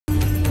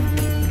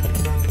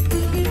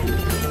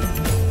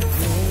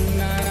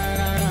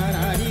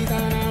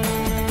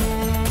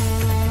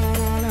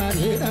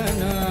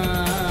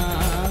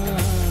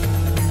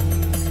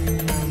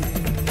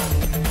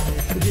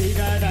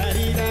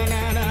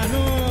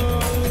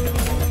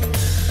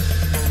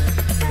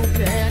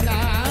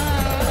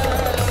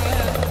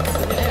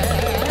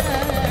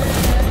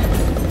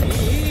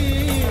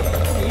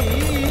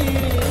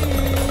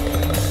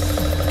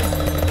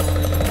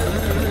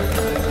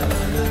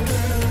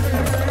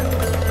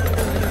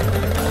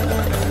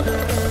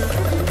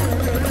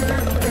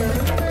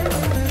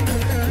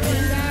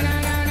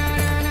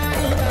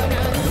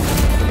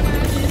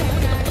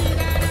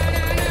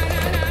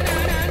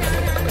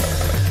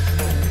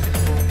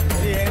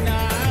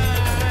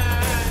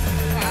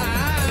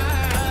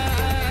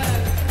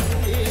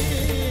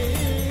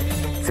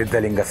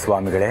ಸಿದ್ಧಲಿಂಗ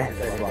ಸ್ವಾಮಿಗಳೇ,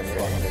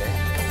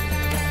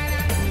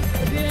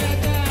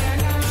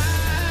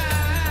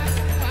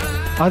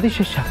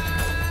 ಆದಿಶೇಷ,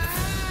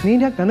 ನೀನು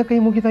ಯಾಕೆ ನನ್ನ ಕೈ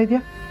ಮುಗಿತಾ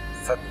ಇದೆಯಾ?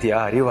 ಸತ್ಯ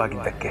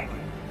ಅರಿವಾಗಿದ್ದಕ್ಕೆ.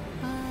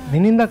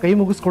 ನಿನ್ನಿಂದ ಕೈ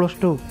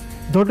ಮುಗಿಸ್ಕೊಳ್ಳೋಷ್ಟು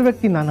ದೊಡ್ಡ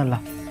ವ್ಯಕ್ತಿ ನಾನಲ್ಲ.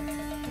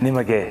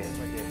 ನಿಮಗೆ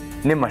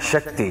ನಿಮ್ಮ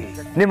ಶಕ್ತಿ,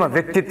 ನಿಮ್ಮ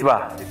ವ್ಯಕ್ತಿತ್ವ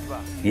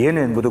ಏನು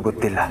ಎಂಬುದು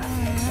ಗೊತ್ತಿಲ್ಲ.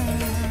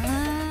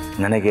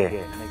 ನನಗೆ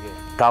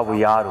ತಾವು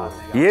ಯಾರು,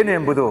 ಏನು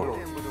ಎಂಬುದು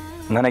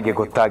ನನಗೆ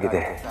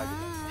ಗೊತ್ತಾಗಿದೆ.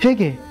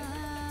 ಹೇಗೆ?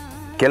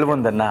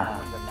 ಕೆಲವೊಂದನ್ನ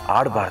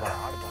ಆಡಬಾರ್ದು,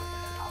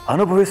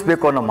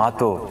 ಅನುಭವಿಸಬೇಕು ಅನ್ನೋ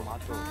ಮಾತು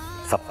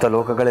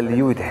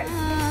ಸಪ್ತಲೋಕಗಳಲ್ಲಿಯೂ ಇದೆ.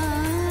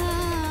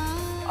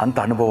 ಅಂಥ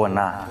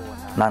ಅನುಭವವನ್ನು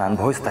ನಾನು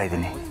ಅನುಭವಿಸ್ತಾ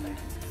ಇದ್ದೀನಿ.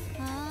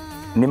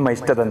 ನಿಮ್ಮ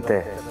ಇಷ್ಟದಂತೆ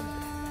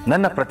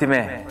ನನ್ನ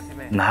ಪ್ರತಿಮೆ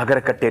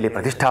ನಾಗರಕಟ್ಟೆಯಲ್ಲಿ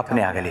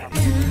ಪ್ರತಿಷ್ಠಾಪನೆ ಆಗಲಿ,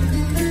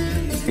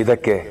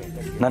 ಇದಕ್ಕೆ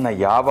ನನ್ನ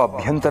ಯಾವ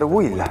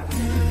ಅಭ್ಯಂತರವೂ ಇಲ್ಲ.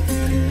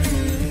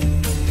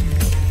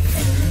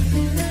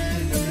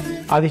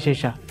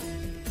 ಆದಿಶೇಷ,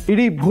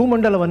 ಇಡೀ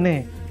ಭೂಮಂಡಲವನ್ನೇ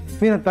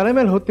ನಿನ್ನ ತಲೆ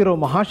ಮೇಲೆ ಹೊತ್ತಿರೋ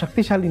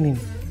ಮಹಾಶಕ್ತಿಶಾಲಿ ನೀನು.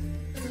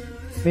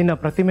 ನಿನ್ನ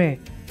ಪ್ರತಿಮೆ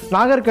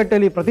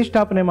ನಾಗರಕಟ್ಟೆಯಲ್ಲಿ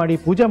ಪ್ರತಿಷ್ಠಾಪನೆ ಮಾಡಿ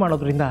ಪೂಜೆ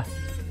ಮಾಡೋದ್ರಿಂದ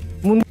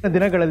ಮುಂದಿನ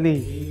ದಿನಗಳಲ್ಲಿ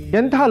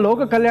ಎಂತಹ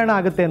ಲೋಕ ಕಲ್ಯಾಣ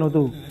ಆಗುತ್ತೆ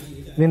ಅನ್ನೋದು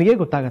ನಿನಗೇ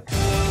ಗೊತ್ತಾಗತ್ತೆ.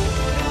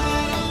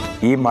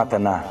 ಈ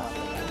ಮಾತನ್ನ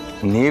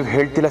ನೀವು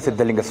ಹೇಳ್ತಿಲ್ಲ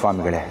ಸಿದ್ಧಲಿಂಗ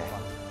ಸ್ವಾಮಿಗಳೇ,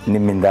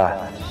 ನಿಮ್ಮಿಂದ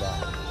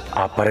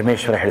ಆ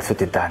ಪರಮೇಶ್ವರ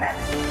ಹೇಳಿಸುತ್ತಿದ್ದಾನೆ.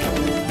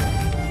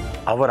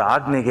 ಅವರ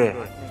ಆಜ್ಞೆಗೆ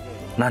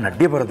ನಾನು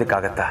ಅಡ್ಡಿ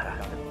ಬರೋದಕ್ಕಾಗತ್ತಾ?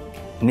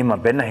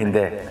 ನಿಮ್ಮ ಬೆನ್ನ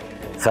ಹಿಂದೆ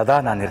ಸದಾ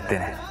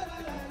ನಾನಿರ್ತೇನೆ.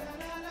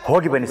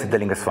 ಹೋಗಿ ಬನ್ನಿ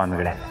ಸಿದ್ಧಲಿಂಗ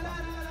ಸ್ವಾಮಿಗಳೇ,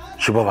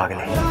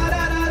 ಶುಭವಾಗಲಿ.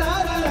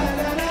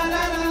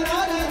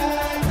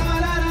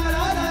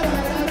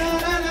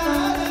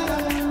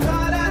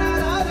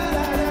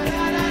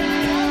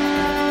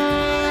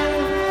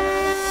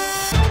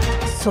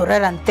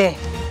 ಸುರರಂತೆ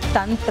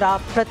ತಂತ್ರ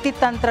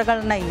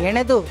ಪ್ರತಿತಂತ್ರಗಳನ್ನ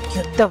ಎಣೆದು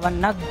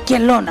ಯುದ್ಧವನ್ನ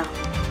ಗೆಲ್ಲೋಣ.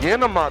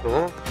 ಏನಮ್ಮ ಅದು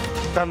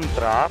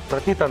ತಂತ್ರ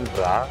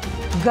ಪ್ರತಿತಂತ್ರ?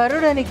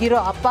 ಗರುಡನಿಗಿರೋ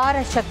ಅಪಾರ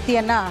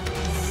ಶಕ್ತಿಯನ್ನ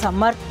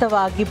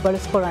ಸಮರ್ಥವಾಗಿ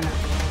ಬಳಸ್ಕೊಳ್ಳೋಣ.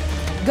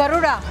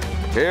 ಗರುಡ,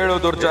 ಹೇಳು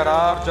ದುರ್ಜರ.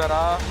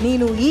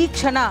 ನೀನು ಈ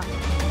ಕ್ಷಣ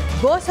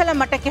ಗೋಸಲ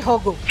ಮಠಕ್ಕೆ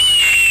ಹೋಗು.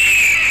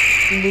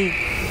 ಇಲ್ಲಿ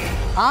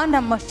ಆ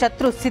ನಮ್ಮ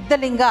ಶತ್ರು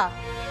ಸಿದ್ಧಲಿಂಗ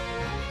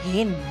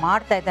ಏನ್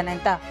ಮಾಡ್ತಾ ಇದ್ದಾನೆ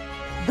ಅಂತ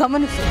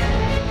ಗಮನಿಸು.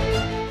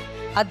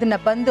 ಅದನ್ನ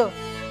ಬಂದು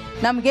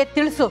ನಮಗೆ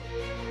ತಿಳಿಸು.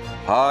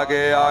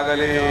 ಹಾಗೆ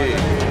ಆಗಲಿ.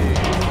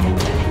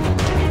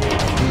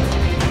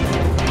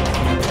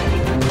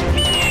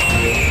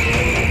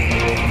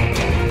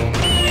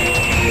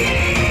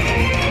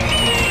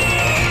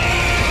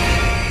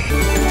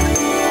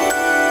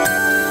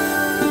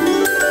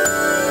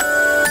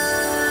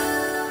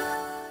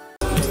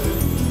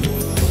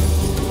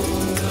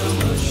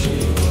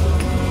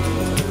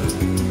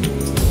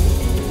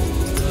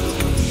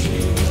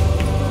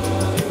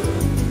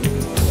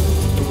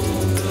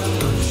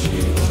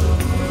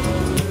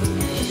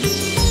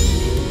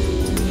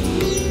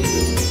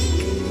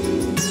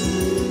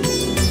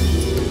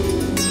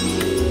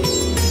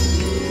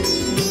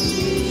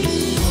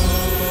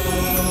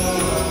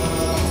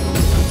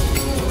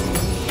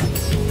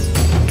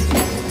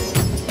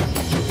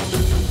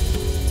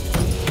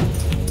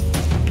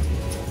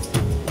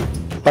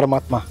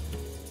 ಪರಮಾತ್ಮ,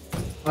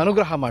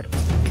 ಅನುಗ್ರಹ ಮಾಡು.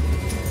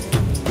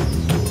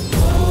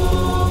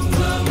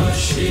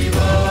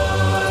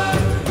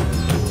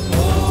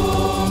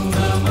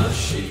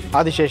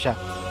 ಆದಿಶೇಷ,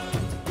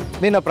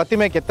 ನಿನ್ನ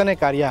ಪ್ರತಿಮೆ ಕೆತ್ತನೆ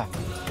ಕಾರ್ಯ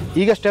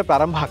ಈಗಷ್ಟೇ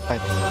ಪ್ರಾರಂಭ ಆಗ್ತಾ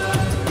ಇದೆ.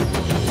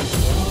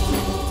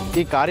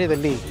 ಈ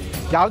ಕಾರ್ಯದಲ್ಲಿ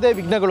ಯಾವುದೇ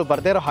ವಿಘ್ನಗಳು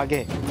ಬರದೇ ಇರೋ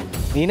ಹಾಗೆ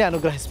ನೀನೇ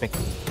ಅನುಗ್ರಹಿಸಬೇಕು.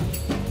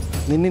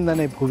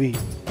 ನಿನ್ನಿಂದಾನೇ ಭುವಿ,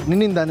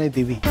 ನಿನ್ನಿಂದಾನೇ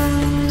ದಿವಿ.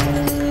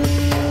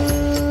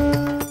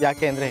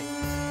 ಯಾಕೆ ಅಂದರೆ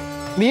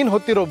ನೀನು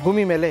ಹೊತ್ತಿರೋ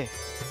ಭೂಮಿ ಮೇಲೆ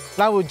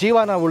ನಾವು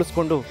ಜೀವನ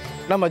ಉಳಿಸ್ಕೊಂಡು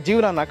ನಮ್ಮ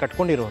ಜೀವನನ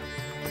ಕಟ್ಕೊಂಡಿರೋರು.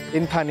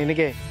 ಇಂಥ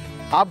ನಿನಗೆ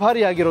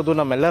ಆಭಾರಿಯಾಗಿರೋದು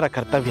ನಮ್ಮೆಲ್ಲರ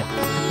ಕರ್ತವ್ಯ.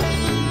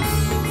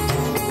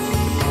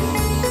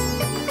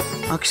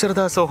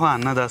 ಅಕ್ಷರದಾಸೋಹ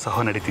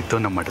ಅನ್ನದಾಸೋಹ ನಡೀತಿತ್ತು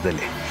ನಮ್ಮ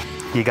ಮಠದಲ್ಲಿ.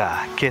 ಈಗ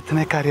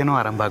ಕೆತ್ತನೆ ಕಾರ್ಯನೂ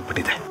ಆರಂಭ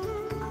ಆಗ್ಬಿಟ್ಟಿದೆ.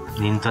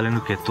 ನಿನ್ನ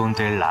ತಲೆನೂ ಕೆತ್ತು ಅಂತ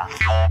ಹೇಳ?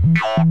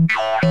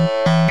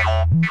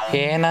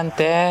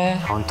 ಏನಂತೆ?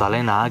 ಅವನ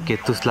ತಲೆನ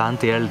ಕೆತ್ತಿಸ್ಲಾ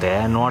ಅಂತ ಹೇಳ್ದೆ,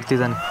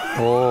 ನೋಡ್ತಿದ್ದಾನೆ.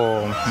 ಓ,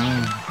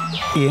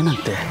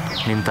 ಏನಂತೆ?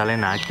 ನಿನ್ನ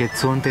ತಲೆನ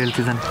ಕೆತ್ಸು ಅಂತ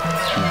ಹೇಳ್ತಿದ್ದಾನೆ.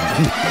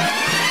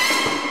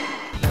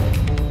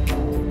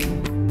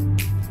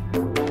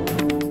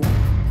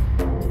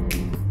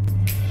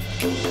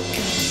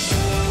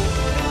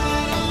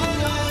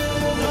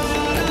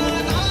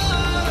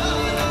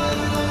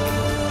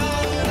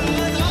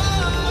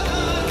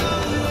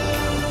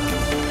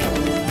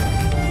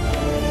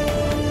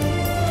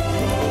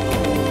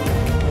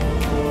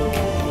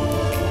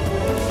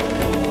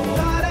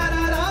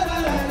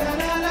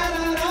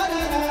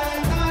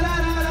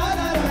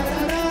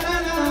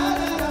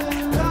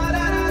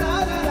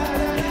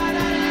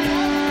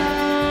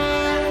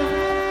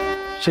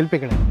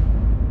 ಶಿಲ್ಪಿಗಳೇ,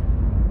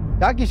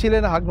 ಯಾಕೆ ಈ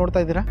ಶಿಲೆನ ಹಾಗೆ ನೋಡ್ತಾ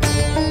ಇದ್ದೀರಾ?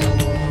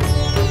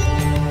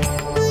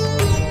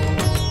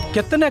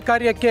 ಕೆತ್ತನೆ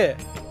ಕಾರ್ಯಕ್ಕೆ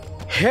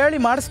ಹೇಳಿ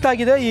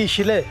ಮಾಡಿಸ್ತಾಗಿದೆ ಈ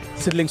ಶಿಲೆ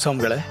ಸಿದ್ಧಲಿಂಗ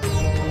ಸ್ವಾಮಿಗಳೇ.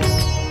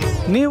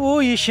 ನೀವು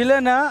ಈ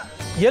ಶಿಲೆನ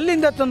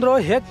ಎಲ್ಲಿಂದ ತಂದ್ರೋ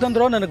ಹೇಗೆ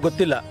ತಂದ್ರೋ ನನಗೆ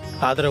ಗೊತ್ತಿಲ್ಲ.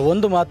 ಆದರೆ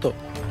ಒಂದು ಮಾತು,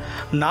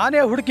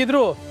 ನಾನೇ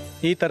ಹುಡುಕಿದ್ರೂ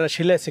ಈ ಥರ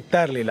ಶಿಲೆ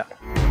ಸಿಗ್ತಾ ಇರಲಿಲ್ಲ.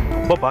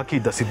 ಒಬ್ಬ ಬಾಕಿ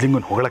ಇದ್ದ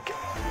ಸಿದ್ಧಲಿಂಗನ ಹೊಗಳಕ್ಕೆ.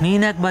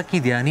 ನೀನ್ಯಾಕೆ ಬಾಕಿ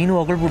ಇದೆಯಾ? ನೀನು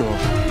ಹೊಗಳ್ಬಿಡು.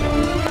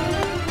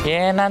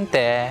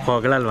 ಏನಂತೆ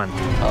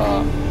ಹೊಗಳಲ್ವಂತೆ.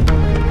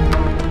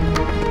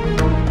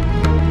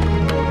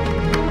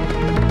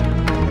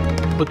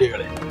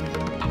 ಬುದ್ಧಿಗಳೇ,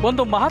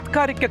 ಒಂದು ಮಹತ್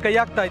ಕಾರ್ಯಕ್ಕೆ ಕೈ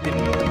ಹಾಕ್ತಾ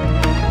ಇದ್ದೀನಿ,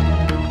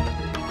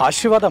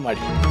 ಆಶೀರ್ವಾದ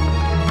ಮಾಡಿ.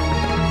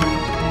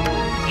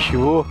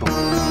 ಶಿವೋ,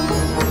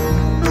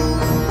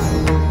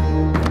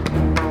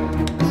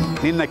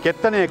 ನಿನ್ನ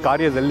ಕೆತ್ತನೆಯ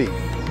ಕಾರ್ಯದಲ್ಲಿ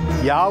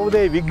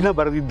ಯಾವುದೇ ವಿಘ್ನ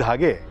ಬರದಿದ್ದ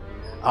ಹಾಗೆ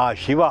ಆ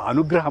ಶಿವ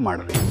ಅನುಗ್ರಹ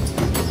ಮಾಡಲಿ.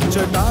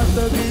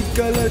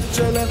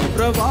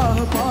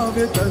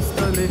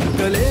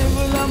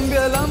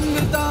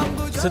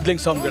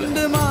 ಸಿದ್ಧಲಿಂಗ ಸ್ವಾಮಿಗಳೇ,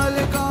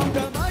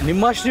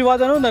 ನಿಮ್ಮ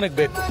ಆಶೀರ್ವಾದನೂ ನನಗೆ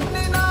ಬೇಕು.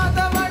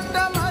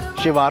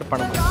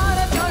 ಶಿವಾರ್ಪಣ.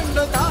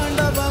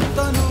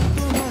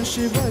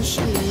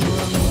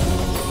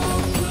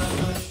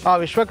 ಆ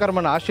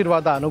ವಿಶ್ವಕರ್ಮನ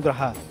ಆಶೀರ್ವಾದ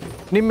ಅನುಗ್ರಹ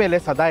ನಿಮ್ಮ ಮೇಲೆ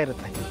ಸದಾ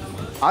ಇರುತ್ತೆ.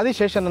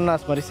 ಆದಿಶೇಷನನ್ನು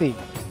ಸ್ಮರಿಸಿ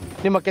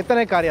ನಿಮ್ಮ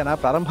ಕೆತ್ತನೆ ಕಾರ್ಯನ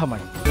ಪ್ರಾರಂಭ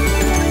ಮಾಡಿ.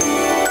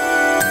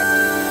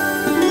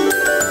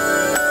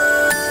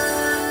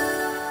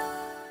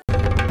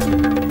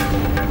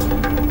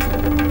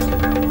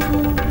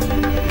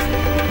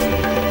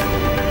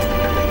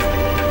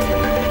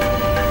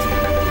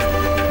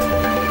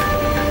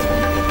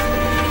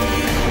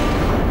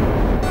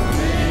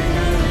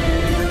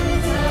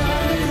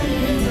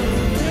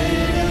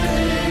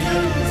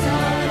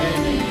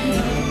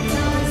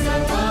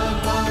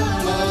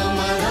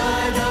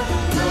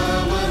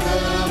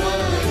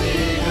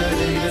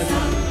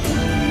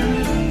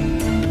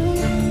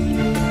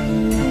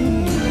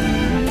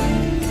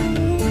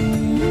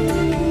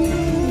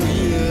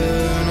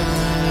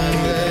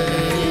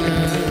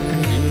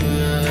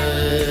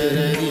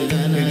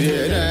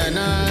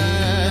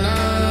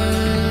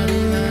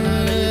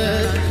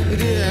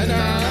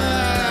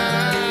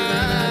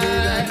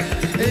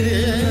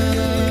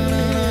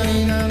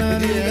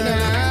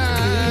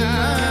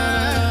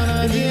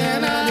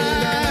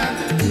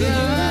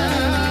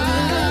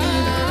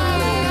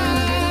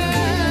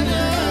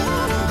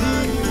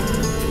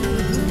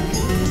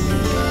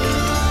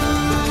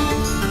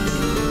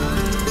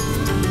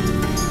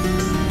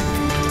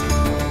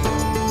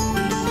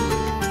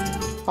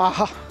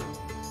 ಆಹಾ,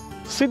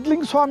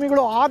 ಸಿದ್ಧಲಿಂಗ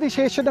ಸ್ವಾಮಿಗಳು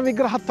ಆದಿಶೇಷನ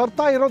ವಿಗ್ರಹ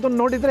ತರ್ತಾ ಇರೋದನ್ನು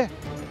ನೋಡಿದರೆ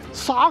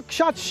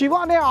ಸಾಕ್ಷಾತ್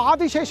ಶಿವನೇ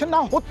ಆದಿಶೇಷನ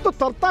ಹೊತ್ತು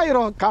ತರ್ತಾ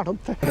ಇರೋ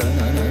ಕಾಣುತ್ತೆ.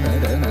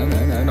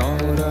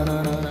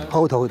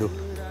 ಹೌದೌದು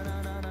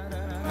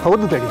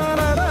ಹೌದು ತಡಿ.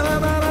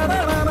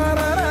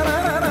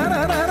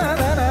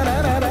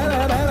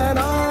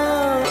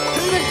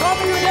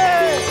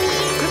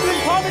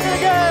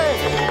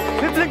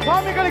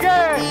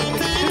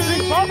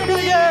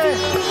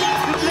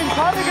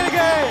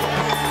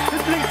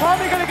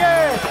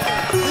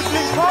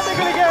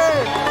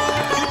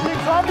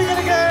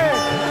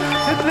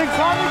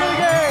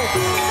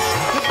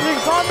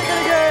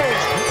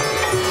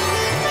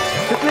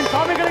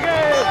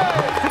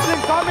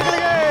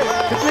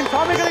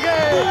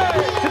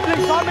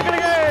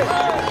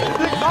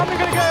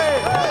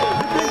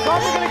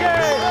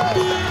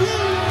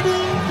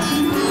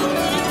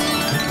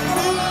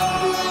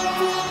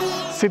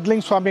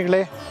 ಸಿದ್ಧಲಿಂಗ ಸ್ವಾಮಿಗಳೇ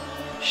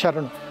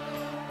ಶರಣು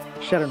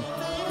ಶರಣು.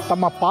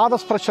 ತಮ್ಮ ಪಾದ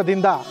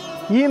ಸ್ಪರ್ಶದಿಂದ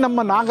ಈ ನಮ್ಮ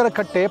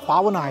ನಾಗರಕಟ್ಟೆ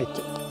ಪಾವನ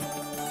ಆಯಿತು.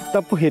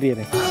 ತಪ್ಪು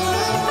ಹಿರಿಯರೇ.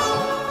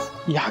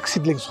 ಯಾಕೆ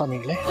ಸಿದ್ಧಲಿಂಗ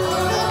ಸ್ವಾಮಿಗಳೇ?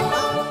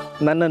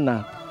 ನನ್ನನ್ನು,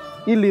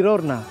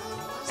 ಇಲ್ಲಿರೋರ್ನ,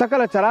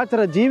 ಸಕಲ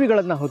ಚರಾಚರ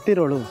ಜೀವಿಗಳನ್ನು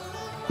ಹೊತ್ತಿರೋಳು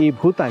ಈ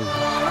ಭೂತಾಯಿ.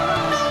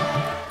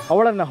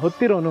 ಅವಳನ್ನು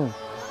ಹೊತ್ತಿರೋನು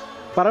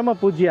ಪರಮ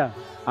ಪೂಜ್ಯ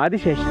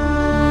ಆದಿಶೇಷ.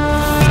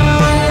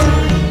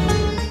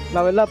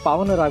 ನಾವೆಲ್ಲ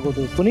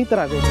ಪಾವನರಾಗೋದು,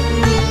 ಪುನೀತರಾಗೋದು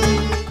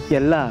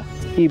ಎಲ್ಲ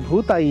ಈ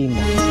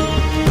ಭೂತಾಯಿಯಿಂದ.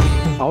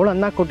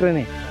 ಅವಳನ್ನ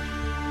ಕೊಟ್ರೇನೆ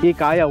ಈ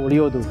ಕಾಯ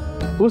ಉಳಿಯೋದು,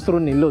 ಉಸಿರು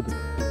ನಿಲ್ಲೋದು.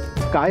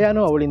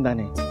 ಕಾಯನೂ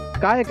ಅವಳಿಂದಾನೆ,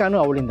 ಕಾಯಕನೂ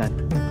ಅವಳಿಂದಾನೆ.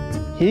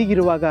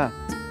 ಹೀಗಿರುವಾಗ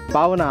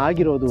ಪಾವನ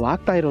ಆಗಿರೋದು,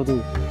 ಆಗ್ತಾ ಇರೋದು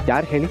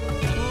ಯಾರು ಹೇಳಿ?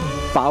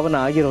 ಪಾವನ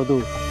ಆಗಿರೋದು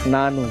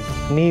ನಾನು,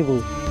 ನೀವು,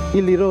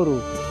 ಇಲ್ಲಿರೋರು,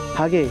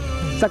 ಹಾಗೆ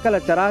ಸಕಲ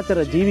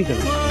ಚರಾಚರ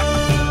ಜೀವಿಗಳು.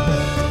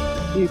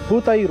 ಈ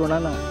ಭೂತಾಯಿ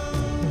ಋಣನ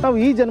ನಾವು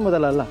ಈ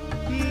ಜನ್ಮದಲ್ಲ,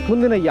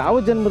 ಮುಂದಿನ ಯಾವ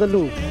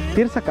ಜನ್ಮದಲ್ಲೂ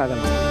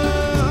ತೀರ್ಸಕ್ಕಾಗಲ್ಲ.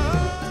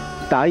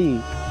 ತಾಯಿ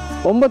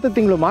 9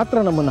 ತಿಂಗಳು ಮಾತ್ರ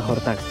ನಮ್ಮನ್ನು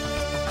ಹೊರತಾಳೆ.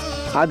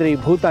 ಆದರೆ ಈ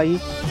ಭೂತಾಯಿ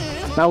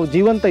ನಾವು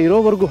ಜೀವಂತ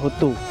ಇರೋವರೆಗೂ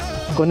ಹೊತ್ತು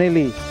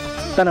ಕೊನೆಯಲ್ಲಿ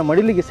ತನ್ನ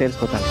ಮಡಿಲಿಗೆ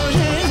ಸೇರಿಸ್ಕೊತಾಳೆ.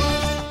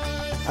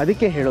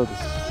 ಅದಕ್ಕೆ ಹೇಳೋದು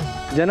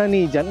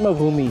ಜನನಿ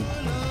ಜನ್ಮಭೂಮಿ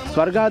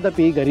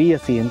ಸ್ವರ್ಗಾದಪಿ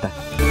ಗರೀಯಸಿ ಅಂತ.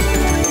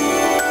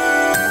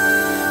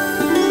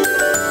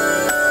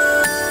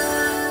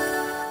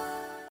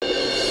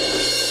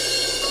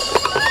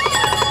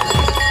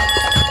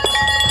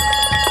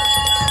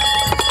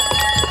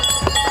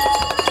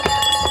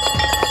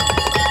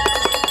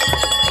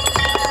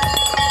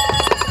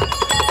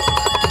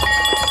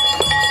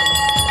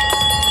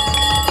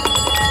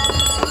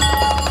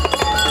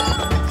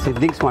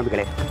 ಸಿದ್ಧಲಿಂಗ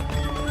ಸ್ವಾಮಿಗಳೇ,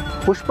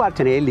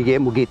 ಪುಷ್ಪಾರ್ಚನೆ ಇಲ್ಲಿಗೆ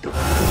ಮುಗಿಯಿತು.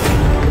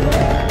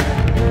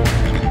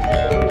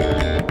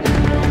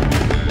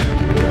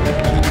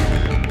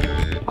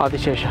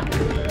 ಆದಿಶೇಷ,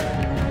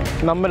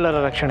 ನಮ್ಮೆಲ್ಲರ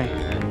ರಕ್ಷಣೆ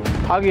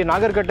ಹಾಗೆ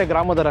ನಾಗರಕಟ್ಟೆ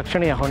ಗ್ರಾಮದ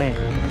ರಕ್ಷಣೆಯ ಹೊಣೆ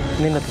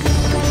ನಿನ್ನದು.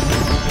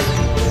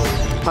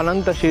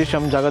 ಅನಂತ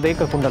ಶೀರ್ಷಂ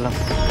ಜಗದೇಕ ಕುಂಡಲಂ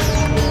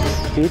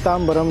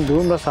ಪೀತಾಂಬರಂ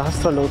ಧೂಮ್ರ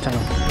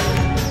ಸಹಸ್ರಲೋಚನಂ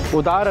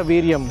ಉದಾರ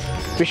ವೀರ್ಯಂ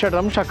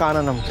ವಿಷಡ್ರಂಶ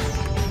ಕಾನನಂ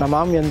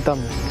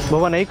ನಮಾಮ್ಯಂತಂ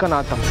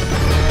ಭುವನೈಕನಾಥಂ.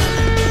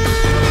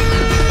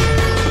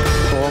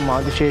 ಓಂ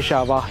ಆದಿಶೇಷ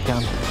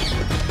ಆವಾಹ್ಯಾಮಿ.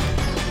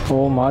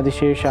 ಓಂ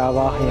ಆದಿಶೇಷ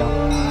ಆವಾಹ್ಯಾಮಿ.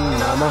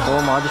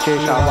 ಓಂ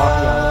ಆದಿಶೇಷ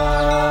ಆವಾಹ್ಯಾಮಿ.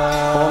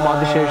 ಓಂ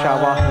ಆದಿಶೇಷ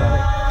ಆವಾಹ್ಯಾಮಿ.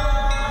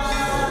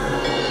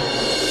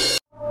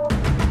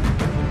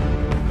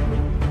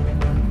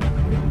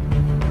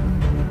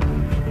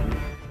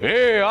 ಏ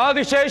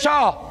ಆದಿಶೇಷ,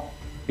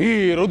 ಈ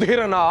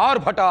ರುಧಿರನ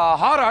ಆರ್ಭಟ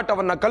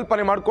ಹಾರಾಟವನ್ನ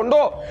ಕಲ್ಪನೆ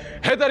ಮಾಡಿಕೊಂಡು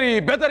ಹೆದರಿ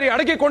ಬೆದರಿ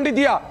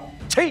ಅಡಗಿಕೊಂಡಿದ್ದೀಯಾ.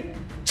 ಛೈ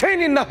ಛೈ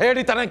ನಿನ್ನ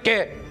ಹೇಳಿತನಕ್ಕೆ.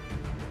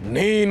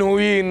 ನೀನು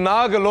ಈ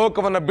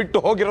ನಾಗಲೋಕವನ್ನ ಬಿಟ್ಟು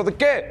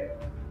ಹೋಗಿರೋದಕ್ಕೆ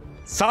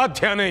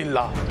ಸಾಧ್ಯನೇ ಇಲ್ಲ.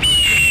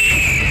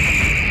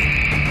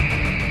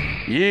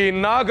 ಈ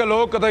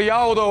ನಾಗಲೋಕದ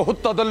ಯಾವುದೋ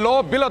ಹುತ್ತದಲ್ಲೋ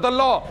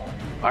ಬಿಲದಲ್ಲೋ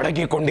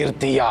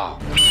ಅಡಗಿಕೊಂಡಿರ್ತೀಯ.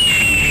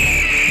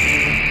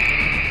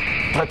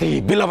 ಪ್ರತಿ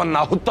ಬಿಲವನ್ನ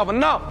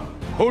ಹುತ್ತವನ್ನ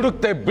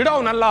ಹುಡುಕ್ತೆ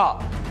ಬಿಡೋನಲ್ಲ.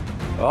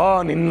 ಆ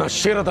ನಿನ್ನ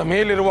ಶಿರದ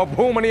ಮೇಲಿರುವ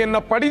ಭೂಮಣಿಯನ್ನ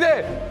ಪಡೆದೆ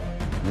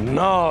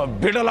ನಾ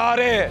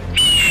ಬಿಡಲಾರೆ.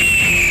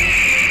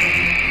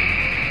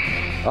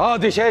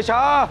 ಆದಿಶೇಷ,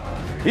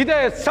 ಇದೇ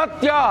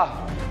ಸತ್ಯ.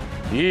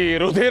 ಈ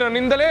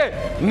ರುಧಿರನಿಂದಲೇ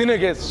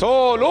ನಿನಗೆ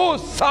ಸೋಲು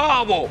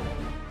ಸಾವು.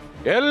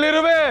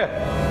 ಎಲ್ಲಿರುವೆ?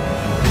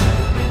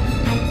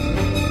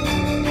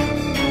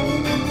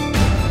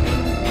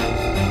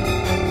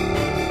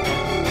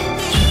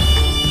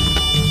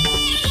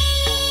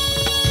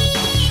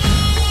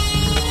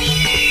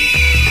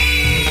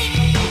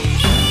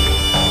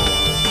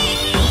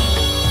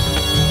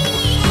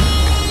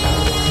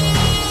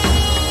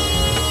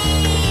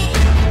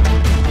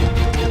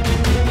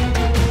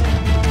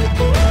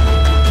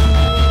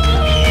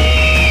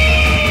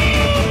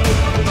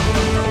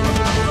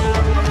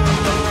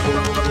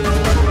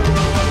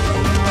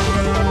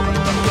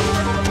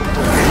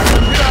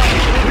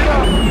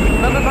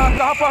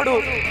 ಕಾಪಾಡು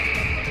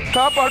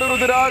ಕಾಪಾಡು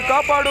ರುದಿರ,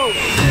 ಕಾಪಾಡು.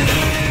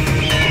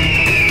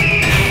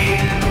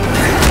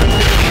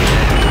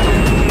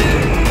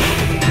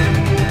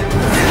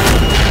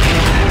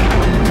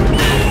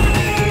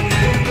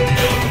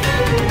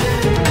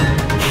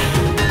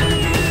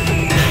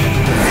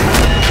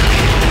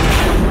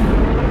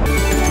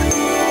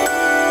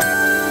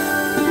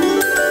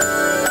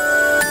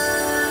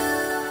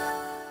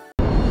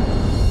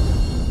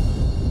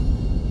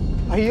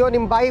 ಅಯ್ಯೋ,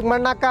 ನಿಮ್ಮ ಬಾಯಿಗೆ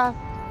ಮಣ್ಣಾಕ.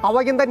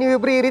 ಅವಾಗಿಂದ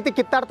ನೀವಿಬ್ರು ಈ ರೀತಿ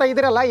ಕಿತ್ತಾಡ್ತಾ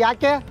ಇದ್ದೀರಲ್ಲ,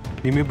 ಯಾಕೆ?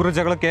 ನಿಮ್ಮಿಬ್ರು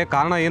ಜಗಳಕ್ಕೆ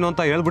ಕಾರಣ ಏನು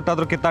ಅಂತ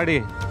ಹೇಳ್ಬಿಟ್ಟಾದ್ರು ಕಿತ್ತಾಡಿ.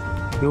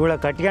 ಇವಳ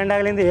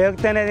ಕಟ್ಕೊಂಡಾಗ್ಲಿಂದ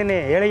ಹೇಳ್ತಾನೆ ಇದೀನಿ,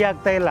 ಏಳಿಗೆ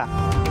ಆಗ್ತಾ ಇಲ್ಲ.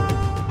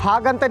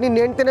 ಹಾಗಂತ ನಿನ್ನ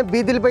ಹೆಂಡ್ತಿನ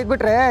ಬೀದಿಲಿ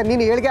ಬೈದ್ಬಿಟ್ರೆ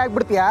ನೀನು ಏಳಿಗೆ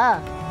ಆಗ್ಬಿಡ್ತೀಯಾ?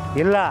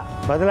 ಇಲ್ಲ,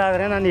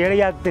 ಬದಲಾದ್ರೆ ನಾನು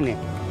ಏಳಿಗೆ ಆಗ್ತೀನಿ.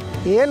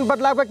 ಏನು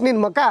ಬದಲಾಗ್ಬೇಕು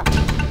ನಿನ್ನ ಮುಖ?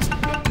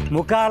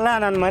 ಮುಖ ಅಲ್ಲ,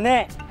 ನನ್ನ ಮನೆ.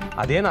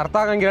 ಅದೇನು ಅರ್ಥ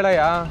ಆಗಂಗೆ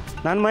ಹೇಳಯ್ಯ.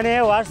 ನನ್ನ ಮನೆ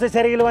ವಾಸ್ತು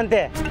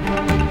ಸರಿಗಿಲ್ವಂತೆ,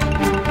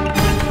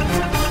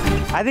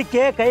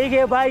 ಅದಕ್ಕೆ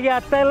ಕೈಗೆ ಬಾಯಿಗೆ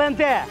ಹತ್ತ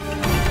ಇಲ್ಲಂತೆ.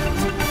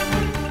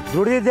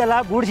 ದುಡಿದಿದ್ದೆಲ್ಲ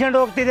ಗುಡ್ಸ್ಕೊಂಡು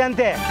ಹೋಗ್ತಿದೆ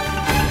ಅಂತೆ.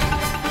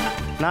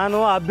 ನಾನು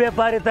ಅಬ್ಬೆ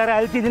ಪಾರಿ ಥರ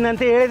ಅಲ್ತಿದ್ದೀನಿ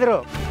ಅಂತ ಹೇಳಿದರು.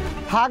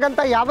 ಹಾಗಂತ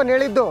ಯಾವನ್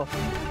ಹೇಳಿದ್ದು?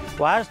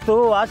 ವಾಸ್ತು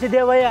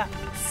ವಾಸುದೇವಯ್ಯ.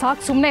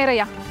 ಸಾಕು, ಸುಮ್ಮನೆ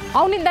ಇರಯ್ಯ.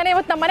 ಅವನಿಂದಾನೇ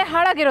ಇವತ್ತು ನಮ್ಮ ಮನೆ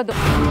ಹಾಳಾಗಿರೋದು.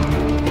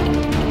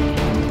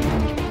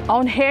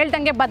 ಅವನು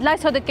ಹೇಳ್ದಂಗೆ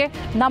ಬದಲಾಯಿಸೋದಕ್ಕೆ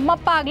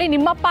ನಮ್ಮಪ್ಪ ಆಗಲಿ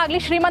ನಿಮ್ಮಪ್ಪ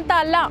ಆಗಲಿ ಶ್ರೀಮಂತ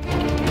ಅಲ್ಲ.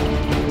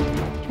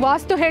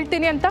 ವಾಸ್ತು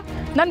ಹೇಳ್ತೀನಿ ಅಂತ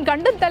ನನ್ನ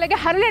ಗಂಡನ ತಲೆಗೆ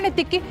ಹರಳೆಣ್ಣೆ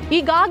ತಿಕ್ಕಿ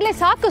ಈಗಾಗಲೇ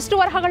ಸಾಕಷ್ಟು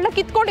ವರಹಗಳನ್ನ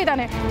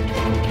ಕಿತ್ಕೊಂಡಿದ್ದಾನೆ.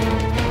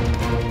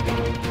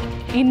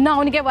 ಇನ್ನು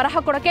ಅವನಿಗೆ ವರಹ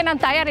ಕೊಡೋಕ್ಕೆ ನಾನು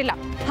ತಯಾರಿಲ್ಲ.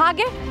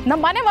 ಹಾಗೆ ನಮ್ಮ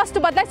ಮನೆ ವಾಸ್ತು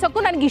ಬದಲಾಯಿಸೋಕ್ಕೂ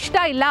ನನಗೆ ಇಷ್ಟ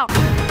ಇಲ್ಲ.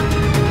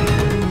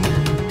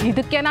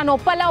 ಇದಕ್ಕೆ ನಾನು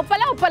ಒಪ್ಪಲ್ಲ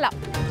ಒಪ್ಪಲ್ಲ ಒಪ್ಪಲ್ಲ.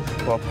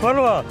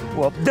 ಒಪ್ಪಲ್ವ?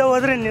 ಒಪ್ಪದೆ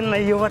ಹೋದ್ರೆ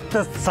ನಿನ್ನ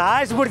ಇವತ್ತು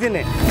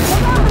ಸಾಯಿಸ್ಬಿಡ್ತೀನಿ.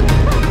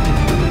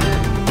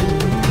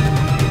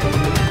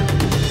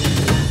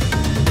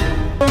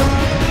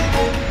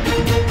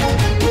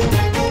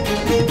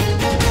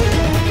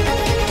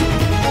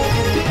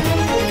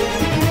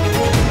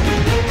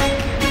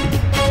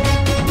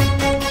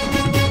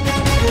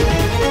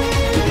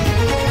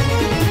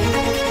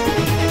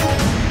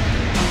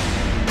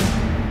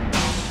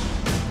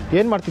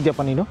 ಏನು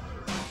ಮಾಡ್ತಿದ್ಯಪ್ಪ ನೀನು?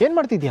 ಏನು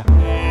ಮಾಡ್ತಿದ್ಯಾ?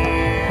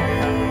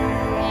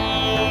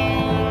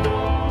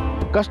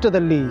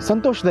 ಕಷ್ಟದಲ್ಲಿ,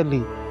 ಸಂತೋಷದಲ್ಲಿ,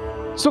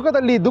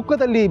 ಸುಖದಲ್ಲಿ,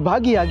 ದುಃಖದಲ್ಲಿ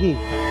ಭಾಗಿಯಾಗಿ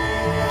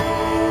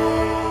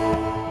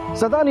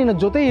ಸದಾ ನಿನ್ನ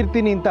ಜೊತೆ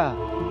ಇರ್ತೀನಿ ಅಂತ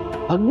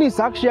ಅಗ್ನಿ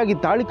ಸಾಕ್ಷಿಯಾಗಿ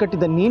ತಾಳಿ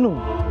ಕಟ್ಟಿದ ನೀನು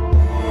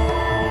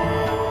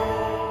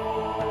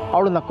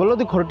ಅವಳನ್ನ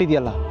ಕೊಲ್ಲೋದಕ್ಕೆ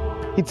ಹೊರಟಿದ್ಯಲ್ಲ,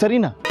 ಇದು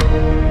ಸರಿನಾ?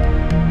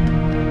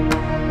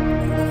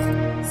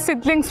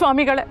 ಸಿದ್ಲಿಂಗ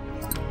ಸ್ವಾಮಿಗಳೇ,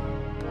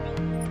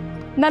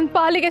 ನನ್ನ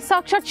ಪಾಲಿಗೆ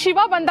ಸಾಕ್ಷಾತ್ ಶಿವ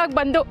ಬಂದಾಗ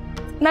ಬಂದು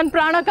ನನ್ನ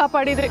ಪ್ರಾಣ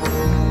ಕಾಪಾಡಿದ್ರಿ.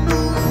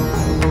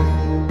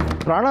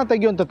 ಪ್ರಾಣ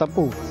ತೆಗೆಯುವಂಥ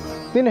ತಪ್ಪು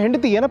ನಿನ್ನ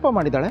ಹೆಂಡತಿ ಏನಪ್ಪ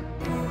ಮಾಡಿದಾಳೆ?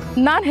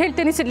 ನಾನು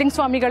ಹೇಳ್ತೀನಿ ಸಿದ್ಲಿಂಗ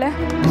ಸ್ವಾಮಿಗಳೇ,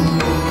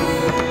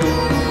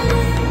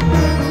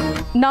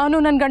 ನಾನು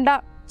ನನ್ನ ಗಂಡ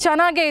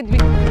ಚೆನ್ನಾಗೇ ಇದ್ವಿ.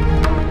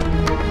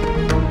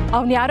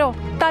 ಅವನು ಯಾರೋ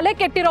ತಲೆ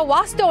ಕೆಟ್ಟಿರೋ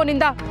ವಾಸ್ತು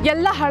ಅವನಿಂದ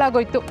ಎಲ್ಲ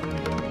ಹಾಳಾಗೋಯ್ತು.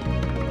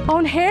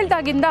 ಅವನು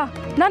ಹೇಳ್ದಾಗಿಂದ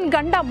ನನ್ನ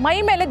ಗಂಡ ಮೈ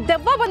ಮೇಲೆ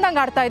ದೆವ್ವ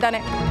ಬಂದಂಗೆ ಆಡ್ತಾ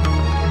ಇದ್ದಾನೆ.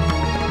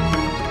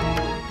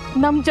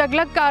 ನಮ್ಮ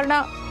ಜಗಳಕ್ಕೆ ಕಾರಣ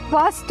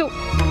ವಾಸ್ತು.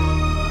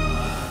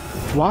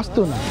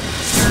 ವಾಸ್ತುನ?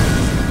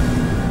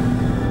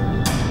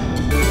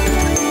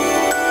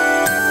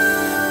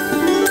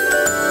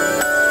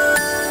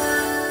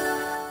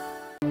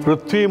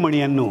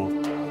 ಪೃಥ್ವಿಮಣಿಯನ್ನು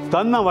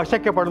ತನ್ನ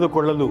ವಶಕ್ಕೆ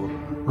ಪಡೆದುಕೊಳ್ಳಲು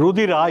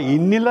ರುಧಿರ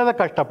ಇನ್ನಿಲ್ಲದ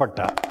ಕಷ್ಟಪಟ್ಟ.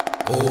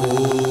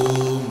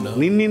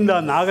 ನಿನ್ನಿಂದ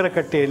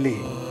ನಾಗರಕಟ್ಟೆಯಲ್ಲಿ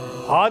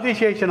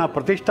ಆದಿಶೇಷನ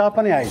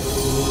ಪ್ರತಿಷ್ಠಾಪನೆ ಆಯಿತು.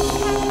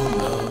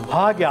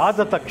 ಹಾಗೆ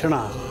ಆದ ತಕ್ಷಣ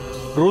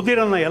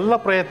ರುಧಿರನ ಎಲ್ಲ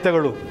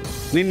ಪ್ರಯತ್ನಗಳು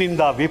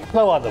ನಿನ್ನಿಂದ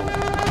ವಿಫಲವಾದವು.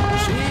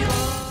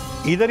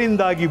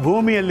 ಇದರಿಂದಾಗಿ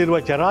ಭೂಮಿಯಲ್ಲಿರುವ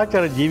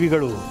ಚರಾಚರ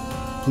ಜೀವಿಗಳು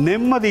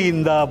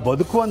ನೆಮ್ಮದಿಯಿಂದ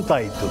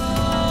ಬದುಕುವಂತಾಯಿತು.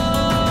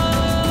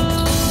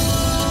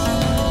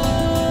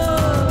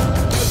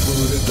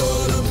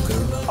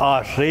 ಆ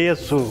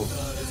ಶ್ರೇಯಸ್ಸು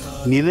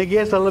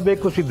ನಿನಗೇ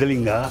ಸಲ್ಲಬೇಕು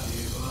ಸಿದ್ಧಲಿಂಗ.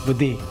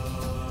 ಬುದ್ಧಿ,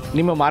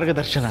 ನಿಮ್ಮ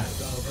ಮಾರ್ಗದರ್ಶನ,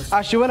 ಆ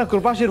ಶಿವನ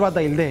ಕೃಪಾಶೀರ್ವಾದ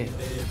ಇಲ್ಲದೆ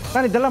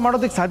ನಾನು ಇದೆಲ್ಲ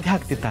ಮಾಡೋದಕ್ಕೆ ಸಾಧ್ಯ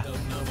ಆಗ್ತಿತ್ತ?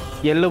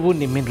 ಎಲ್ಲವೂ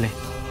ನಿಮ್ಮಿಂದಲೇ,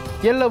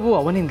 ಎಲ್ಲವೂ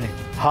ಅವನಿಂದಲೇ.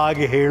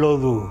 ಹಾಗೆ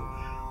ಹೇಳೋದು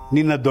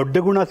ನಿನ್ನ ದೊಡ್ಡ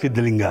ಗುಣ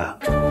ಸಿದ್ಧಲಿಂಗ.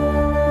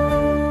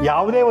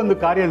 ಯಾವುದೇ ಒಂದು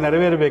ಕಾರ್ಯ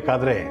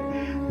ನೆರವೇರಬೇಕಾದ್ರೆ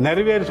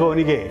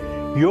ನೆರವೇರಿಸುವವನಿಗೆ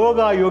ಯೋಗ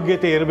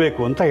ಯೋಗ್ಯತೆ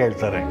ಇರಬೇಕು ಅಂತ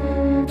ಹೇಳ್ತಾರೆ.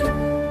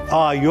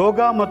 ಆ ಯೋಗ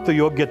ಮತ್ತು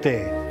ಯೋಗ್ಯತೆ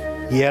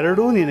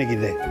ಎರಡೂ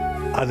ನಿನಗಿದೆ.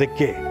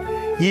 ಅದಕ್ಕೆ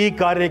ಈ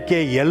ಕಾರ್ಯಕ್ಕೆ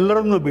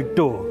ಎಲ್ಲರನ್ನೂ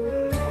ಬಿಟ್ಟು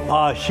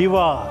ಆ ಶಿವ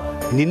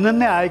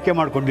ನಿನ್ನನ್ನೇ ಆಯ್ಕೆ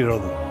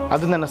ಮಾಡಿಕೊಂಡಿರೋದು.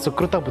 ಅದು ನನ್ನ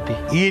ಸುಕೃತ ಬುದ್ಧಿ.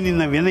 ಈ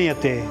ನಿನ್ನ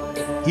ವಿನಯತೆ,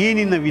 ಈ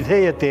ನಿನ್ನ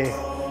ವಿಧೇಯತೆ,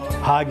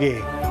 ಹಾಗೆ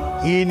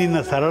ಈ ನಿನ್ನ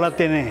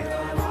ಸರಳತೆನೇ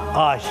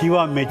ಆ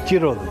ಶಿವ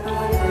ಮೆಚ್ಚಿರೋದು,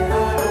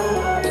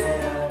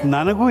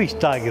 ನನಗೂ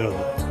ಇಷ್ಟ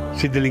ಆಗಿರೋದು.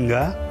 ಸಿದ್ಧಲಿಂಗ,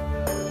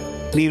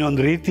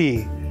 ನೀನೊಂದು ರೀತಿ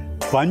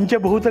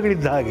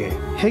ಪಂಚಭೂತಗಳಿದ್ದ ಹಾಗೆ.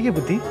 ಹೇಗೆ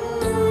ಬುದ್ಧಿ?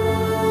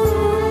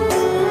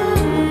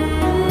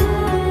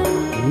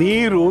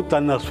 ನೀರು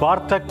ತನ್ನ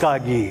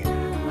ಸ್ವಾರ್ಥಕ್ಕಾಗಿ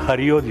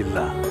ಹರಿಯೋದಿಲ್ಲ,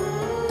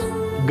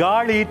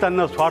 ಗಾಳಿ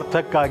ತನ್ನ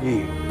ಸ್ವಾರ್ಥಕ್ಕಾಗಿ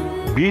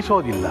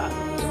ಬೀಸೋದಿಲ್ಲ,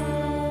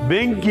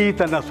 ಬೆಂಕಿ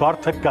ತನ್ನ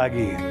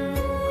ಸ್ವಾರ್ಥಕ್ಕಾಗಿ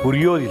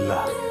ಉರಿಯೋದಿಲ್ಲ,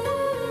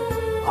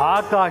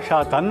 ಆಕಾಶ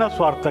ತನ್ನ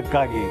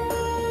ಸ್ವಾರ್ಥಕ್ಕಾಗಿ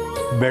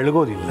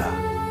ಬೆಳಗೋದಿಲ್ಲ,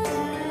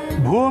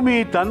 ಭೂಮಿ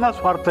ತನ್ನ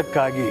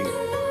ಸ್ವಾರ್ಥಕ್ಕಾಗಿ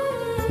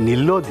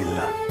ನಿಲ್ಲೋದಿಲ್ಲ.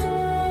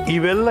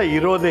 ಇವೆಲ್ಲ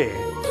ಇರೋದೇ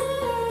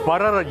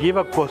ಪರರ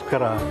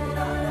ಜೀವಕ್ಕೋಸ್ಕರ,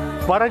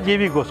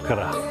 ಪರಜೀವಿಗೋಸ್ಕರ.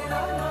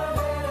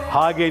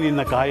 ಹಾಗೆ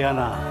ನಿನ್ನ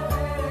ಕಾಯನ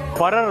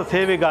ಪರರ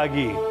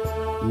ಸೇವೆಗಾಗಿ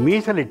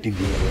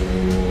ಮೀಸಲಿಟ್ಟಿದ್ದೀಯ.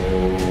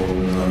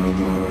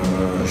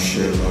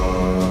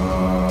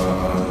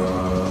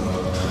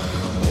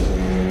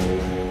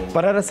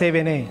 ಪರರ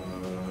ಸೇವೆನೇ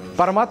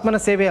ಪರಮಾತ್ಮನ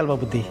ಸೇವೆ ಅಲ್ವಾ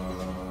ಬುದ್ಧಿ?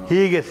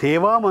 ಹೀಗೆ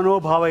ಸೇವಾ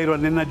ಮನೋಭಾವ ಇರುವ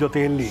ನಿನ್ನ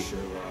ಜೊತೆಯಲ್ಲಿ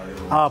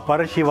ಆ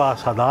ಪರಶಿವ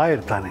ಸದಾ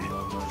ಇರ್ತಾನೆ,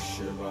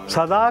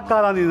 ಸದಾ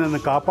ಕಾಲ ನಿನ್ನನ್ನು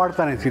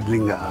ಕಾಪಾಡ್ತಾನೆ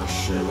ಸಿದ್ಧಲಿಂಗ.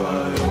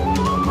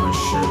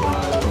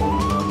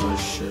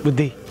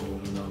 ಬುದ್ಧಿ,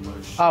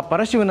 ಆ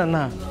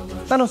ಪರಶಿವನನ್ನು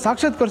ನಾನು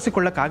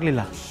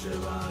ಸಾಕ್ಷಾತ್ಕರಿಸಿಕೊಳ್ಳಕ್ಕಾಗಲಿಲ್ಲ,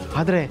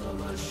 ಆದರೆ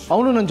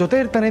ಅವನು ನನ್ನ ಜೊತೆ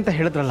ಇರ್ತಾನೆ ಅಂತ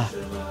ಹೇಳಿದ್ರಲ್ಲ,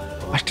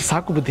 ಅಷ್ಟು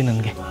ಸಾಕು ಬುದ್ಧಿ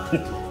ನನಗೆ.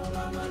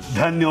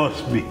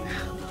 ಧನ್ಯೋಸ್ಮಿ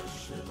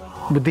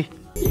ಬುದ್ಧಿ.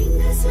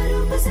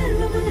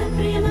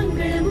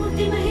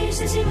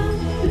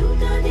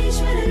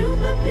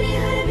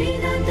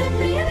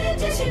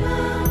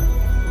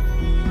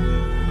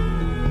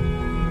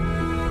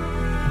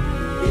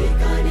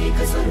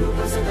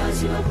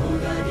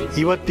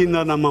 ಇವತ್ತಿಂದ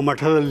ನಮ್ಮ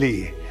ಮಠದಲ್ಲಿ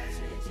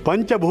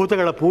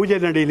ಪಂಚಭೂತಗಳ ಪೂಜೆ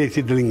ನಡೆಯಲಿ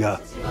ಸಿದ್ಧಲಿಂಗ.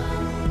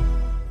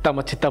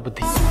 ತಮ್ಮ ಚಿತ್ತ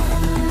ಬುದ್ಧಿ.